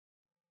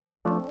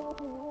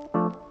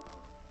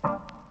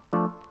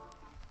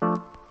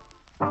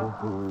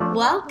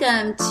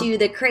Welcome to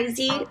the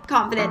Crazy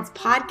Confidence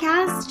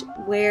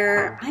Podcast,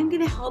 where I'm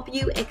going to help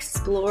you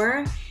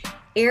explore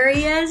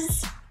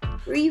areas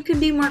where you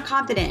can be more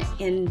confident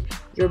in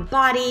your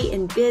body,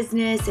 in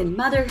business, in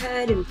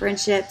motherhood, and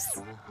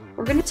friendships.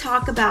 We're going to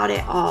talk about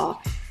it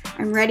all.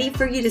 I'm ready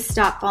for you to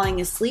stop falling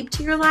asleep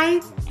to your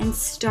life and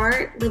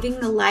start living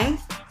the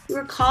life you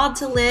were called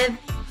to live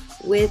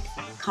with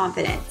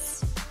confidence.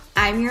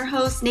 I'm your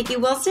host, Nikki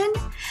Wilson.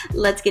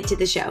 Let's get to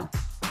the show.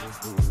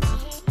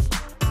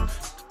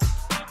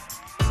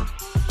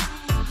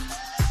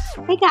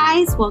 Hey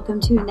guys, welcome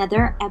to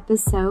another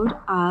episode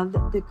of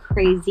the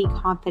Crazy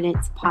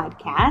Confidence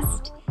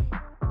Podcast.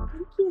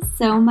 Thank you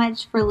so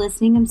much for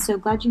listening. I'm so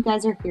glad you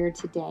guys are here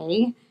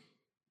today.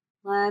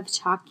 Love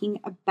talking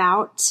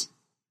about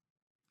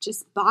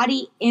just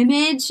body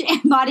image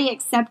and body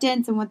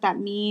acceptance and what that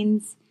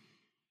means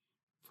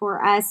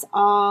for us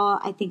all.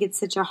 I think it's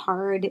such a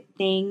hard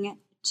thing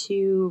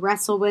to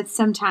wrestle with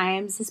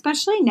sometimes,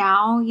 especially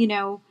now.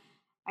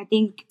 I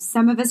think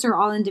some of us are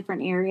all in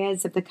different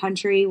areas of the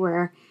country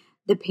where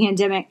the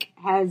pandemic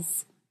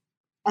has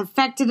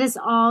affected us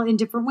all in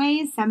different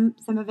ways. Some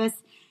of us,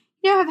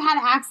 have had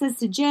access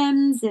to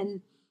gyms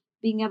and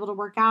being able to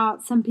work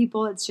out. Some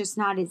people, it's just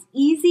not as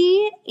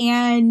easy,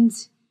 and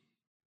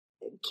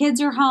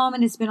kids are home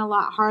and it's been a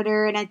lot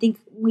harder. And I think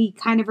we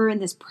kind of are in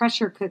this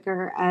pressure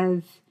cooker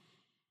of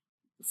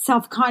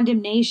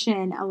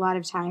self-condemnation a lot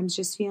of times,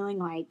 just feeling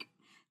like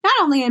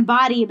not only in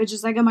body, but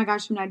just like, oh my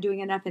gosh, I'm not doing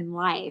enough in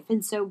life.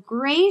 And so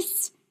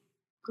grace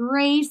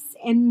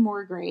and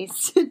more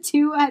grace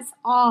to us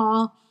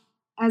all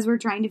as we're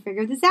trying to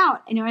figure this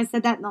out. I know I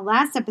said that in the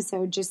last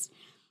episode,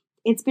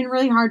 it's been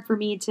really hard for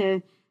me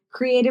to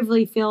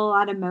creatively feel a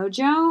lot of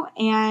mojo,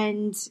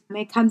 and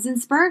it comes in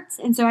spurts.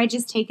 And so I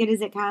just take it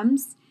as it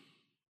comes.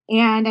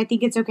 And I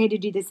think it's okay to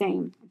do the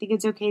same. I think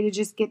it's okay to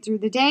just get through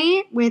the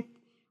day with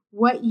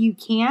what you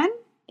can.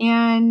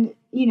 And,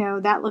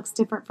 that looks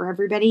different for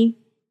everybody,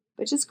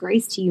 but just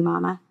grace to you,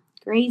 mama.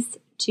 Grace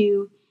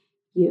to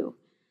you.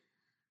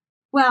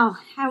 Well,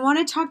 I want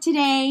to talk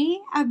today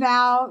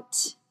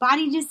about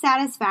body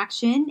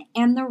dissatisfaction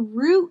and the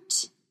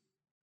root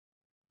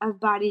of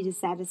body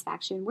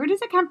dissatisfaction. Where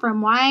does it come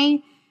from?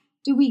 Why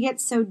do we get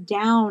so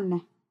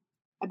down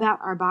about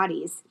our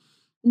bodies?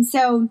 And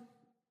so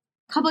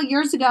a couple of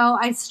years ago,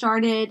 I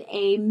started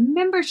a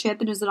membership,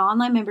 and it was an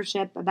online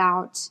membership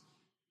about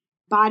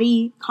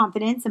body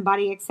confidence and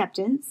body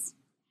acceptance,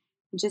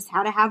 and just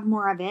how to have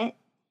more of it.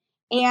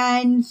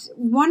 And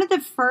one of the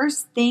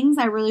first things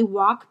I really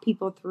walk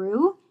people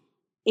through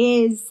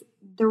is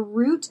the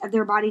root of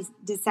their body's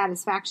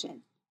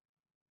dissatisfaction.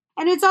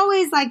 And it's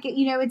always like,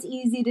 it's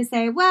easy to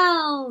say,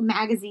 well,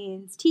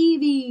 magazines,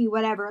 TV,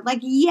 whatever. Like,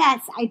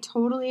 yes, I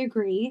totally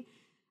agree.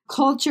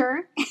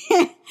 Culture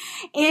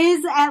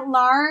is at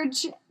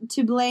large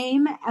to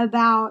blame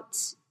about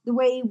the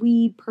way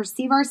we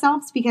perceive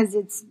ourselves, because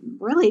it's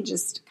really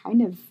just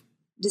kind of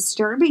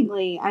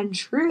disturbingly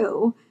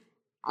untrue.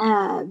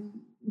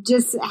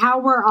 Just how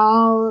we're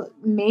all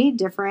made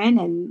different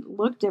and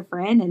look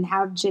different and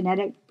have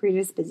genetic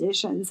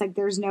predispositions. Like,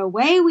 there's no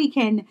way we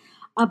can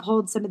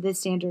uphold some of the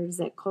standards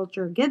that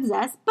culture gives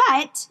us.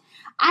 But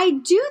I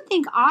do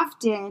think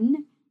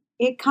often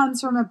it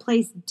comes from a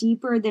place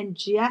deeper than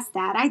just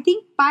that. I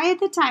think by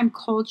the time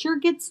culture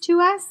gets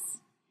to us,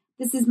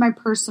 this is my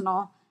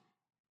personal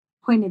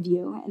point of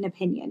view and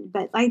opinion,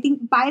 but I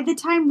think by the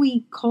time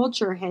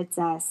culture hits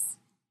us,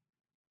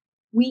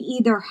 we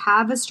either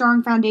have a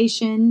strong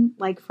foundation,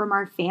 like from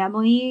our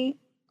family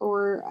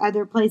or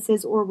other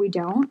places, or we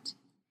don't.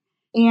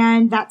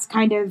 And that's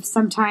kind of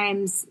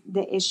sometimes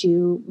the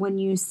issue when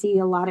you see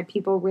a lot of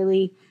people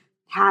really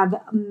have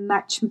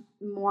much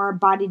more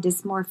body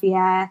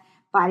dysmorphia,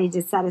 body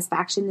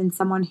dissatisfaction than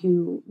someone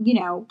who, we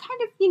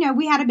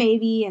had a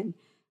baby and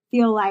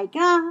feel like,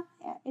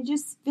 it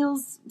just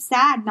feels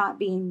sad not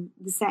being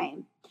the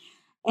same.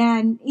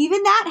 And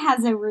even that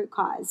has a root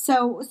cause.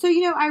 So,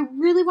 I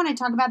really want to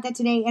talk about that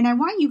today. And I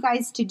want you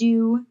guys to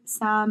do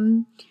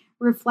some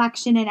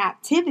reflection and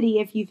activity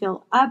if you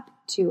feel up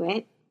to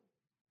it.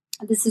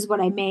 This is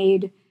what I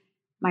made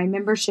my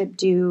membership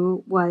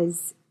do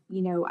was,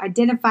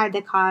 identify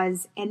the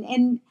cause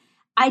and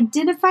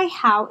identify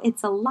how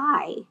it's a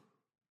lie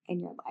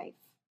in your life.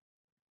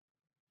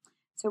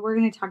 So we're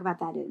going to talk about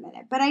that in a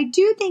minute. But I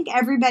do think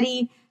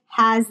everybody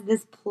has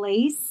this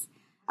place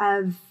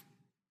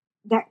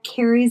that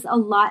carries a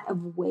lot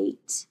of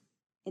weight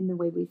in the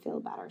way we feel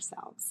about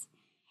ourselves.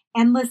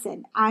 And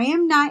listen, I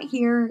am not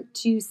here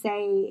to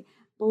say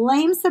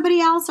blame somebody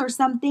else or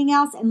something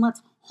else and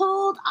let's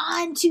hold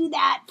on to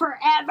that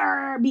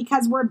forever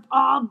because we're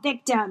all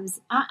victims.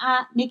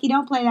 Nikki,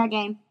 don't play that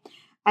game.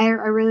 I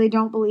really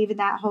don't believe in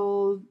that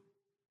whole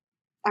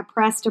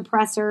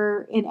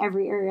oppressor in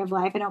every area of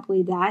life. I don't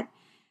believe that.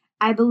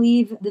 I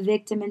believe the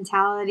victim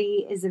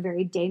mentality is a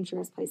very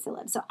dangerous place to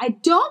live. So I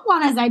don't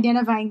want us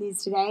identifying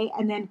these today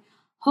and then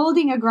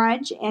holding a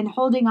grudge and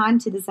holding on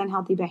to this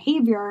unhealthy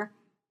behavior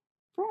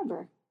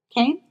forever.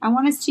 Okay. I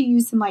want us to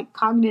use some like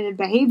cognitive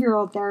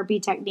behavioral therapy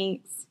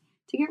techniques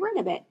to get rid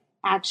of it,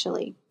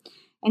 actually,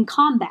 and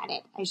combat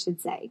it, I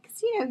should say.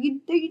 Because,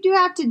 you do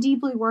have to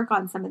deeply work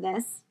on some of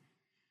this.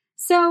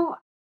 So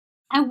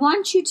I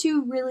want you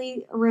to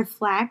really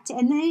reflect,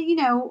 and then,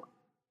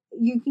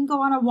 you can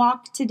go on a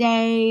walk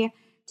today,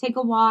 take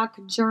a walk,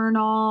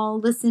 journal,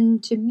 listen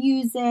to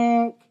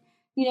music,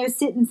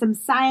 sit in some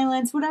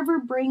silence, whatever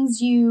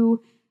brings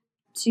you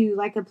to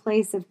like a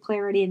place of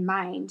clarity in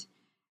mind.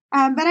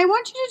 But I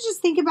want you to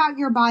just think about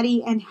your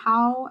body and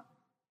how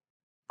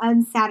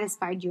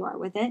unsatisfied you are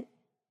with it.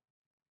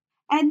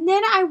 And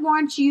then I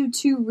want you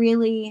to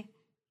really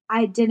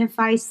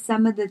identify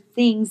some of the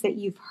things that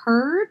you've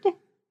heard,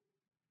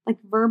 like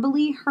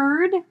verbally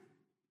heard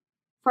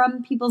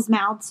from people's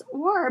mouths,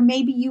 or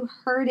maybe you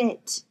heard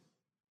it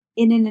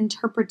in an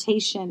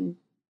interpretation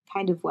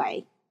kind of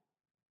way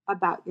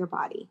about your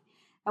body.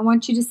 I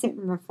want you to sit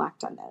and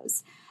reflect on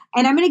those.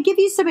 And I'm going to give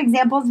you some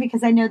examples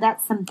because I know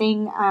that's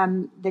something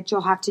that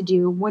you'll have to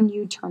do when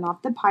you turn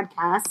off the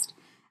podcast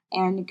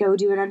and go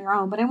do it on your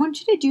own. But I want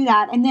you to do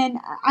that. And then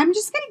I'm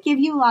just going to give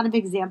you a lot of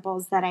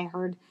examples that I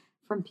heard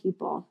from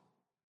people.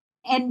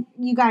 And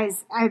you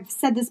guys, I've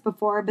said this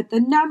before, but the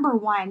number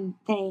one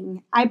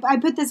thing, I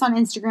put this on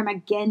Instagram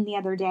again the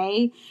other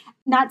day,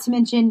 not to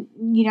mention,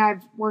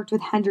 I've worked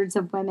with hundreds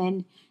of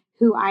women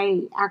who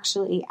I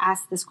actually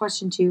ask this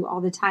question to all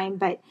the time,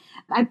 but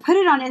I put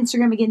it on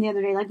Instagram again the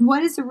other day, like,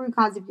 what is the root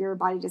cause of your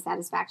body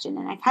dissatisfaction?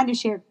 And I kind of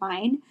shared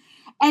mine.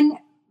 And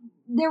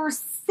there were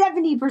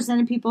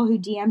 70% of people who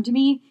DM'd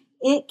me.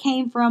 It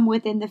came from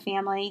within the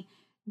family.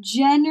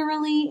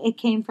 Generally, it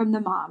came from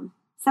the mom,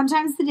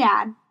 sometimes the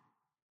dad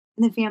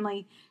in the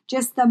family,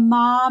 just the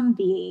mom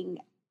being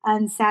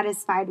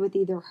unsatisfied with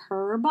either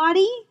her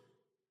body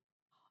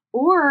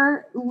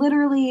or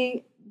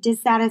literally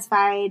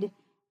dissatisfied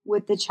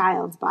with the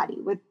child's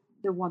body, with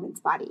the woman's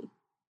body.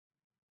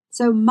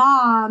 So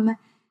mom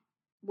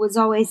was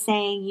always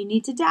saying, you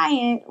need to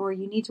diet, or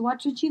you need to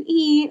watch what you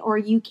eat, or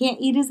you can't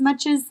eat as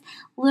much as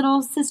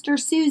little sister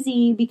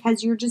Susie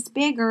because you're just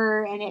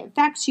bigger and it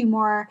affects you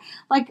more.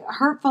 Like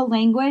hurtful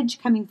language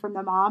coming from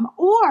the mom,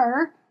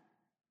 or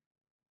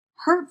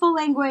hurtful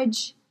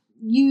language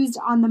used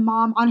on the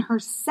mom, on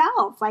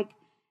herself, like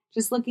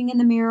just looking in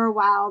the mirror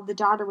while the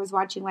daughter was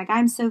watching, like,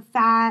 I'm so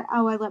fat.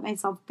 Oh, I let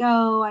myself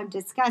go. I'm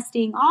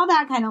disgusting. All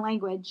that kind of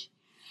language.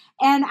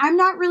 And I'm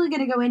not really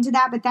going to go into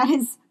that, but that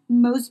is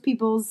most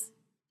people's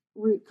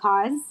root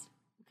cause.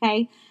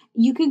 Okay.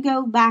 You can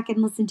go back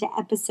and listen to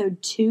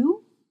episode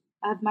 2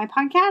 of my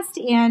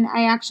podcast. And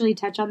I actually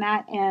touch on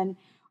that and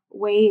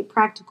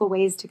practical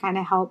ways to kind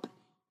of help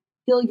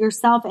heal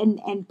yourself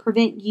and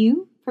prevent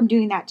you from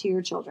doing that to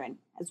your children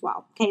as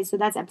well. Okay. So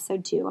that's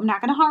episode 2. I'm not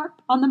going to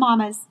harp on the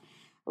mamas.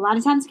 A lot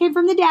of times it came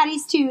from the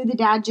daddies too. The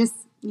dad just,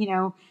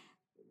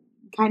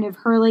 kind of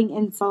hurling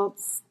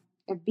insults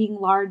of being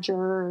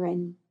larger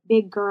and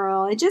big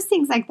girl and just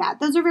things like that.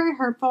 Those are very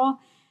hurtful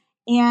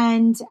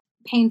and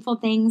painful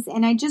things.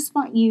 And I just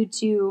want you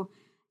to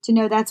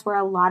know that's where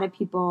a lot of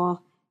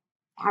people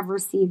have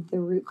received the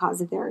root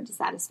cause of their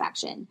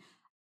dissatisfaction.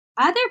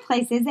 Other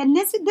places, and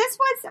this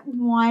was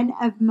one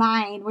of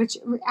mine, which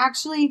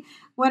actually,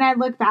 when I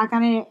look back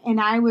on it, and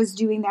I was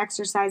doing the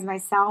exercise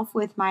myself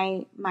with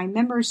my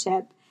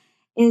membership,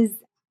 is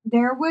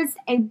there was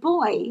a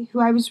boy who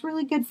I was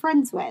really good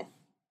friends with,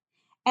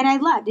 and I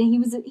loved, and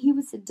he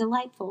was a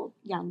delightful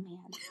young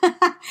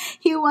man.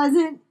 He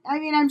wasn't,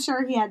 I'm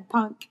sure he had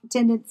punk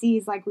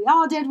tendencies like we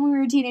all did when we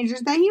were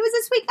teenagers, but he was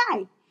a sweet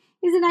guy.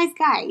 He was a nice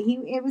guy.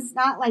 It was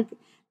not like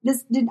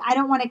I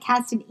don't want to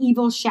cast an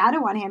evil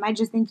shadow on him. I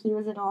just think he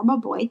was a normal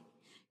boy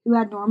who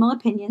had normal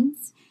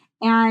opinions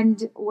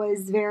and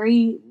was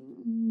very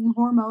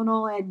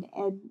hormonal and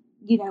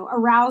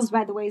aroused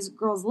by the ways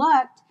girls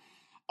looked.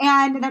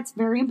 And that's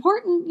very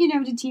important,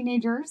 to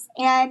teenagers.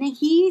 And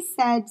he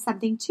said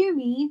something to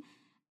me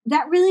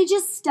that really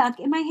just stuck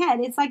in my head.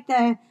 It's like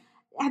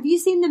have you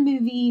seen the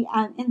movie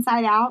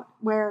Inside Out,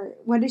 where,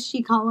 what does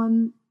she call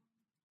them?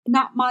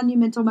 Not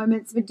monumental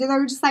moments, but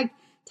they're just like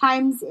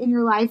times in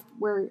your life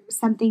where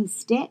something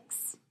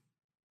sticks.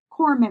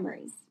 Core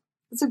memories.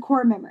 It's a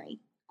core memory.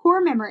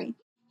 Core memory.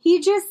 He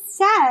just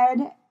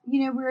said,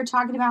 we were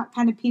talking about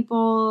kind of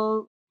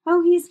people,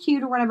 oh, he's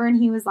cute or whatever.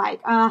 And he was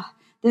like,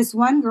 this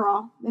one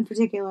girl in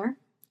particular,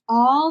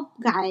 all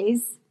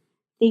guys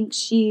think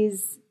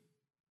she's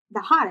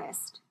the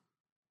hottest.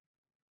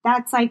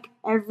 That's like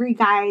every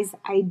guy's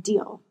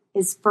ideal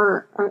is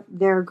for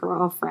their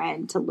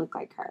girlfriend to look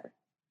like her.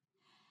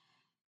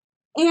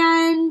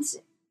 And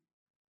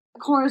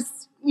of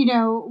course,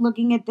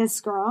 looking at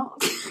this girl,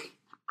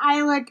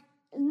 I look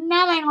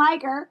nothing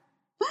like her.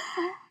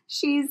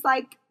 She's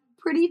like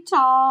pretty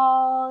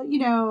tall,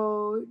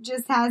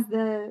 just has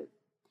the,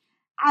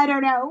 I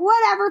don't know,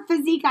 whatever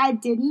physique I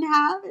didn't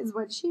have is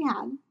what she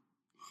had.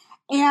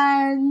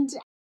 And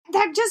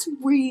that just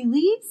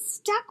really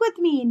stuck with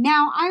me.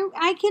 Now,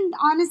 I can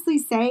honestly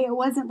say it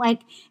wasn't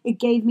like it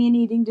gave me an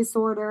eating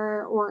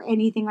disorder or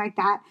anything like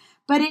that,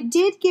 but it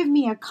did give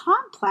me a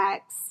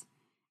complex.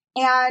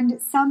 and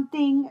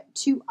something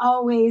to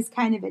always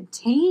kind of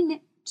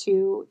attain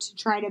to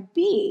try to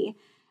be.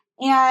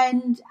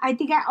 And I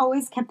think I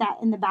always kept that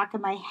in the back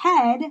of my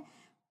head,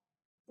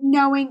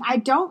 knowing I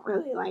don't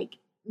really like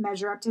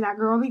measure up to that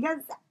girl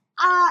because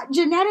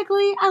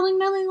genetically I look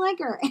nothing like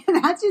her.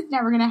 And that's just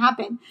never going to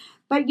happen.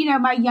 But,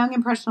 my young,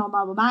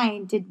 impressionable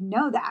mind didn't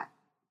know that.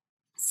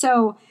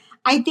 So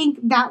I think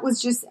that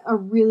was just a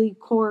really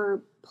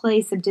core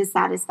place of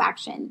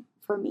dissatisfaction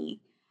for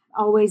me.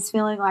 Always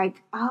feeling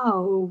like,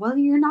 oh, well,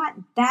 you're not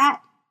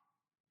that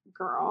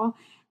girl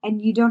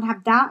and you don't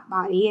have that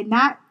body and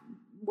that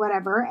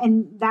whatever.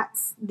 And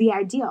that's the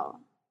ideal.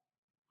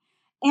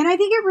 And I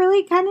think it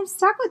really kind of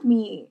stuck with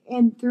me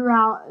and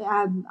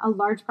throughout a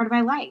large part of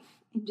my life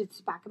and just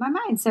the back of my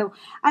mind. So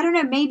I don't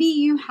know, maybe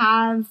you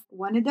have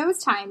one of those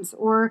times,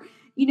 or,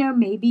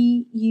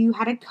 maybe you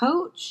had a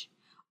coach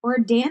or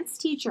a dance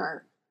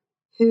teacher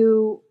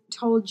who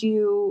told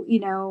you,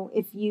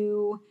 if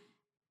you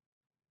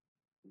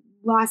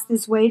lost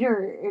this weight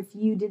or if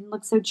you didn't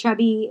look so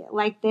chubby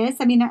like this.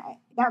 I mean,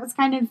 that was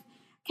kind of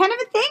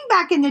a thing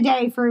back in the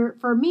day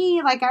for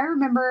me. Like, I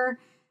remember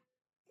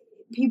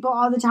people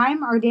all the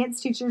time, our dance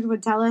teachers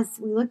would tell us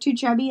we look too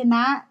chubby in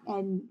that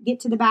and get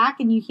to the back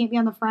and you can't be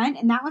on the front.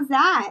 And that was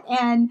that.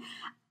 And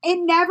it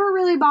never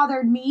really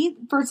bothered me.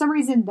 For some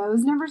reason,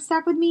 those never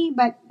stuck with me,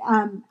 but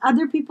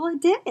other people,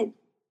 it did. It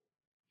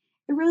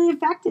really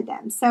affected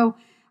them. So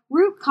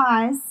root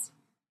cause,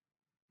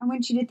 I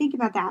want you to think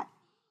about that.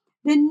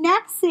 The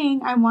next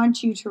thing I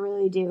want you to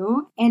really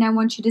do, and I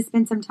want you to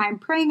spend some time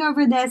praying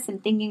over this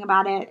and thinking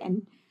about it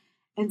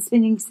and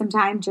spending some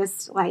time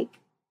just like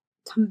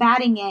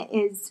combating it,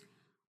 is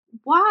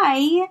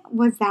why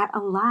was that a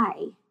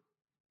lie?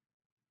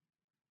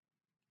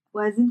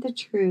 Wasn't the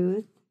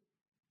truth?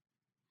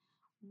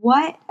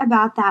 What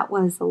about that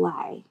was a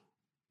lie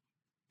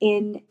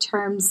in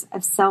terms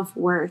of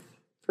self-worth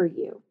for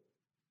you?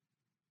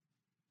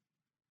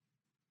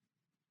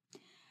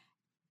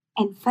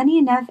 And funny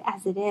enough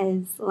as it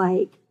is,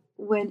 like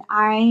when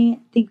I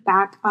think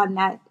back on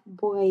that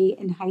boy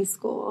in high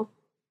school,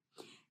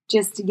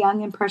 just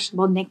young,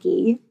 impressionable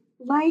Nikki,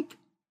 like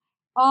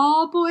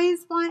all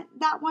boys want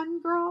that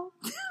one girl.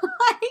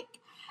 Like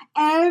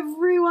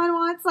everyone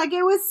wants, like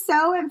it was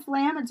so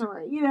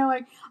inflammatory,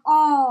 like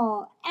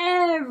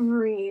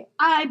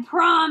I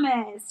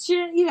promise,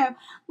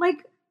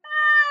 like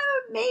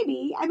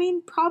maybe, I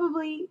mean,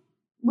 probably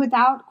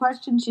without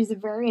question, she's a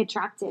very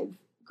attractive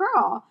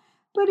girl.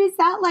 But is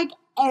that like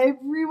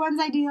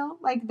everyone's ideal?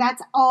 Like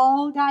that's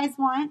all guys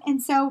want?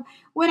 And so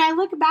when I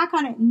look back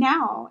on it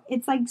now,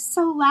 it's like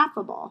so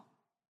laughable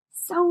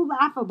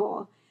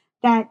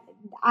that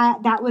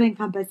that would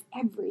encompass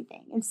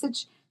everything. It's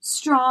such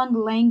strong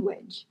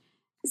language.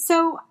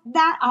 So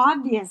that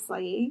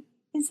obviously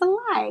is a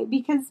lie,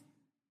 because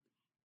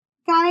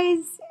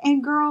guys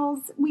and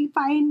girls, we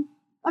find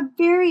a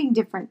varying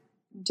different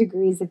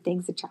degrees of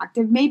things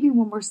attractive. Maybe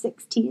when we're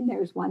 16,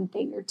 there's one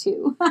thing or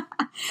two.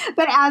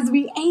 But as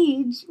we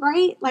age,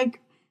 right, like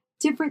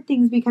different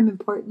things become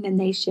important and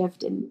they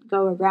shift and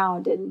go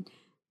around, and,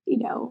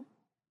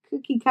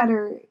 cookie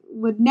cutter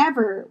would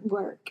never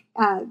work.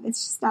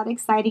 It's just not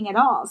exciting at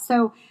all.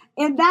 So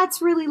and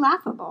that's really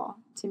laughable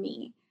to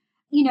me.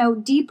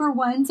 Deeper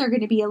ones are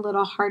going to be a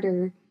little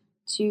harder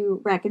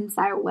to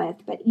reconcile with.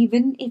 But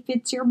even if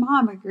it's your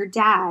mom or your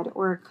dad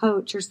or a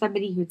coach or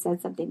somebody who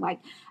said something like,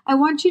 I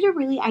want you to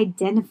really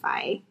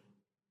identify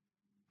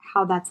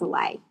how that's a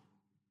lie.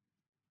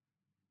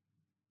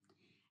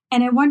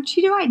 And I want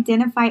you to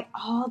identify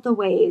all the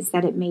ways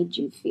that it made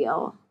you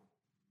feel.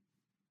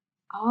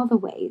 All the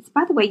ways.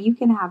 By the way, you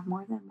can have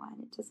more than one.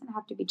 It doesn't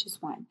have to be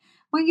just one.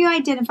 When you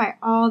identify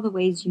all the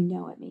ways you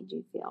know it made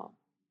you feel.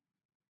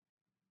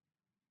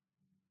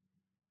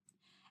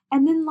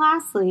 And then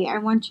lastly, I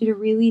want you to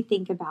really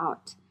think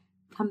about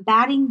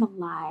combating the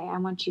lie. I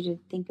want you to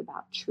think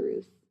about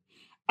truth.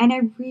 And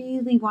I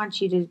really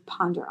want you to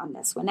ponder on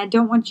this one. I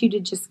don't want you to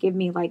just give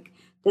me like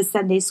the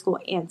Sunday school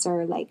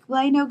answer, like, well,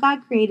 I know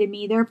God created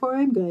me, therefore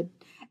I'm good.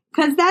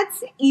 Because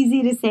that's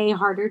easy to say,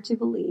 harder to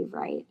believe,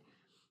 right?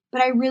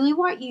 But I really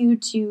want you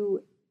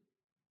to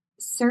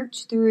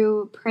search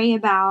through, pray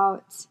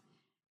about,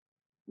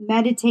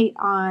 meditate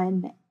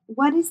on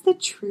what is the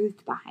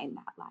truth behind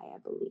that lie, I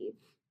believe.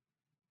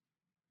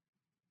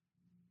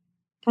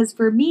 Because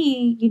for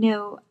me,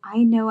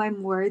 I know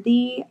I'm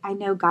worthy. I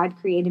know God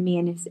created me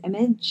in His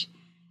image.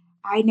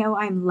 I know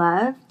I'm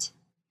loved.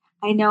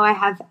 I know I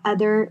have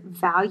other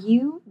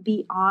value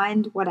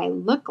beyond what I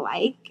look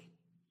like.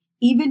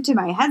 Even to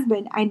my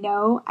husband, I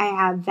know I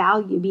have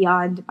value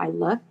beyond my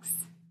looks.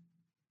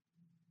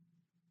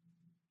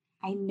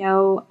 I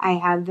know I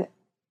have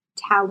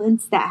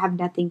talents that have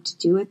nothing to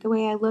do with the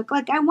way I look.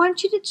 Like, I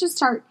want you to just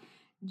start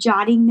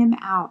jotting them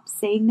out,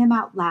 saying them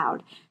out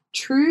loud.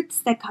 Truths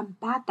that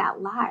combat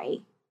that lie.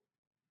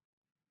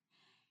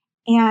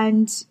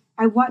 And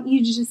I want you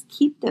to just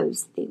keep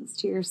those things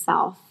to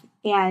yourself,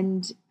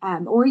 and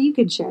or you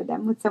could share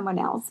them with someone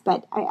else.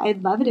 But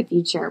I'd love it if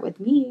you'd share it with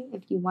me.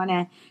 If you want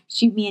to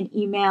shoot me an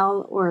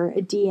email or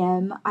a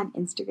DM on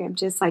Instagram,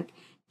 just like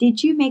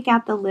Did you make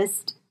out the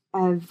list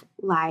of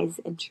lies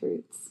and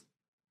truths?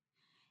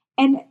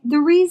 And the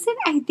reason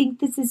I think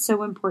this is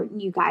so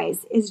important, you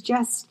guys, is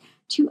just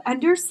to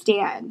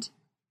understand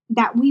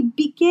that we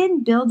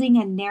begin building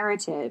a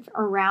narrative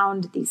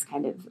around these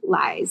kind of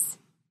lies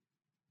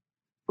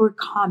or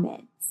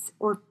comments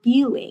or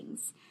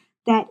feelings,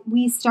 that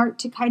we start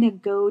to kind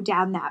of go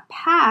down that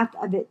path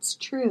of it's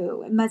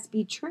true, it must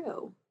be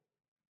true.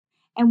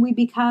 And we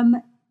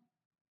become,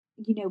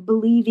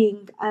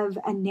 believing of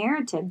a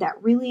narrative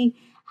that really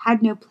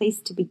had no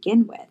place to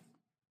begin with.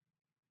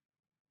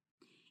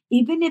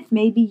 Even if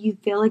maybe you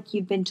feel like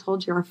you've been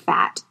told you're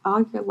fat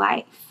all your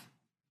life.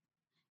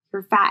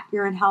 You're fat,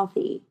 you're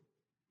unhealthy,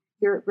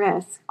 you're at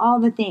risk, all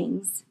the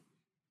things.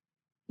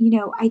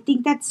 I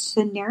think that's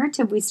the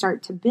narrative we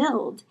start to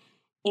build,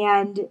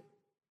 and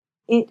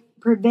it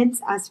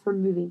prevents us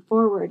from moving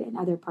forward in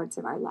other parts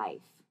of our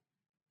life.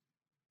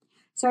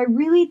 So I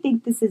really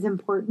think this is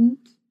important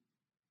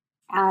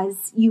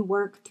as you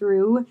work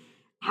through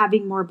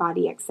having more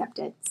body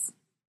acceptance.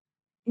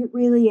 It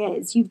really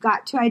is. You've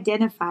got to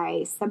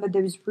identify some of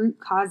those root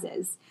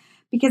causes,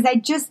 because I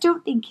just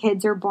don't think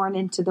kids are born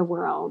into the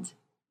world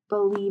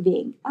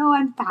believing, oh,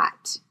 I'm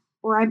fat,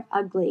 or I'm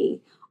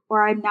ugly,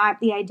 or I'm not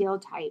the ideal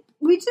type.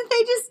 They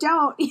just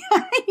don't.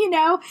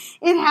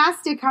 It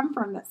has to come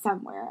from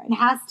somewhere. It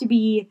has to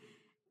be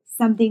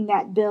something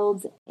that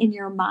builds in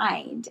your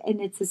mind, and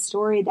it's a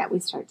story that we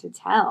start to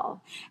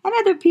tell. And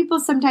other people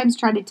sometimes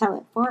try to tell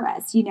it for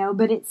us,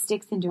 but it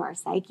sticks into our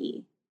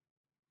psyche.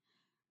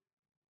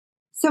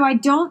 So I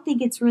don't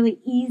think it's really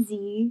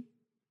easy.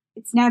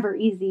 It's never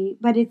easy,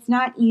 but it's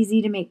not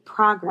easy to make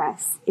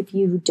progress if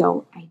you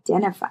don't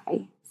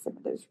identify some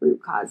of those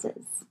root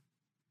causes.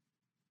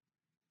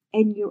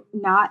 And you're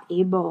not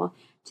able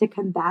to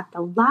combat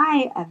the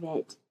lie of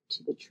it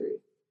to the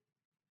truth.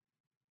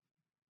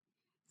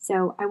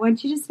 So I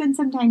want you to spend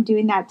some time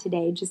doing that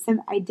today, just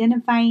some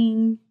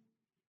identifying,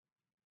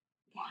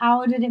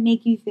 how did it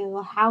make you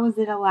feel? How is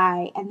it a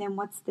lie? And then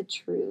what's the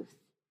truth?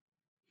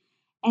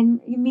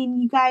 And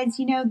you guys,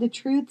 the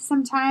truth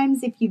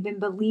sometimes, if you've been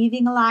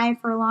believing a lie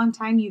for a long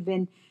time, you've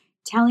been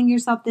telling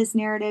yourself this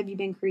narrative, you've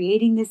been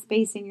creating this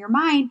space in your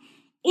mind,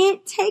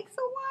 it takes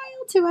a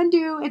while to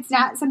undo. It's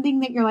not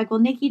something that you're like, well,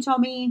 Nikki told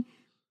me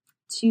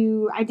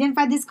to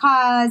identify this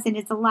cause and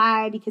it's a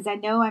lie because I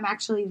know I'm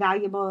actually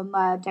valuable and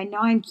loved. I know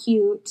I'm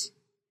cute.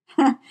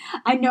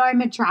 I know I'm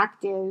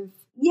attractive.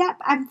 Yep,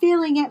 I'm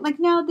feeling it.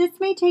 Like, no, this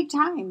may take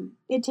time.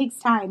 It takes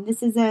time.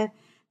 This is a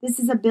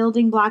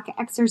building block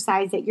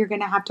exercise that you're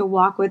going to have to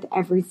walk with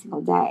every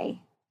single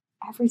day.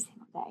 Every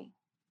single day.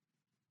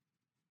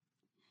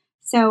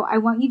 So I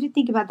want you to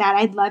think about that.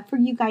 I'd love for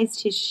you guys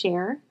to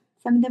share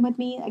some of them with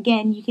me.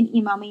 Again, you can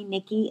email me,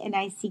 Nikki,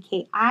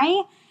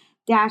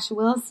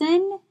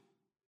 N-I-C-K-I-Wilson,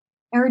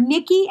 or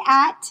Nikki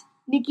at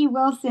Nikki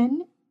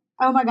Wilson.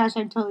 Oh my gosh,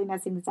 I'm totally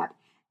messing this up.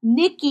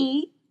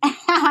 Nikki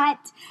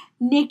at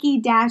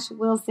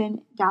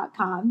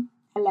Nikki-Wilson.com.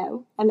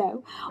 Hello.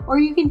 Or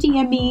you can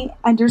DM me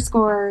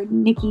 _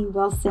 Nikki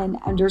Wilson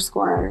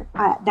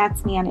 _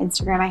 that's me on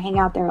Instagram. I hang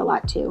out there a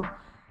lot too.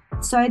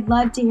 So I'd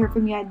love to hear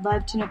from you. I'd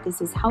love to know if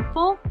this is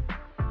helpful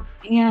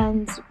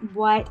and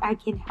what I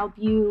can help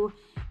you,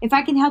 if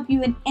I can help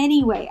you in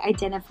any way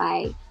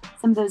identify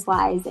some of those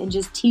lies and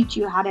just teach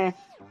you how to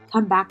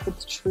come back with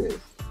the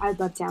truth. I'd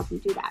love to help you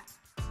do that.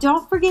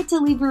 Don't forget to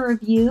leave a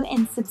review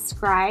and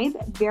subscribe.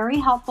 Very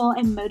helpful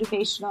and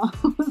motivational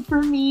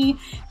for me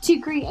to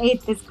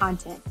create this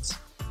content.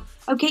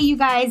 Okay, you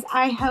guys,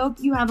 I hope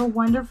you have a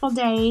wonderful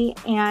day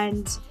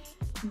and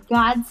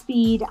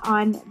Godspeed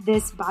on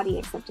this body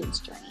acceptance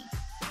journey.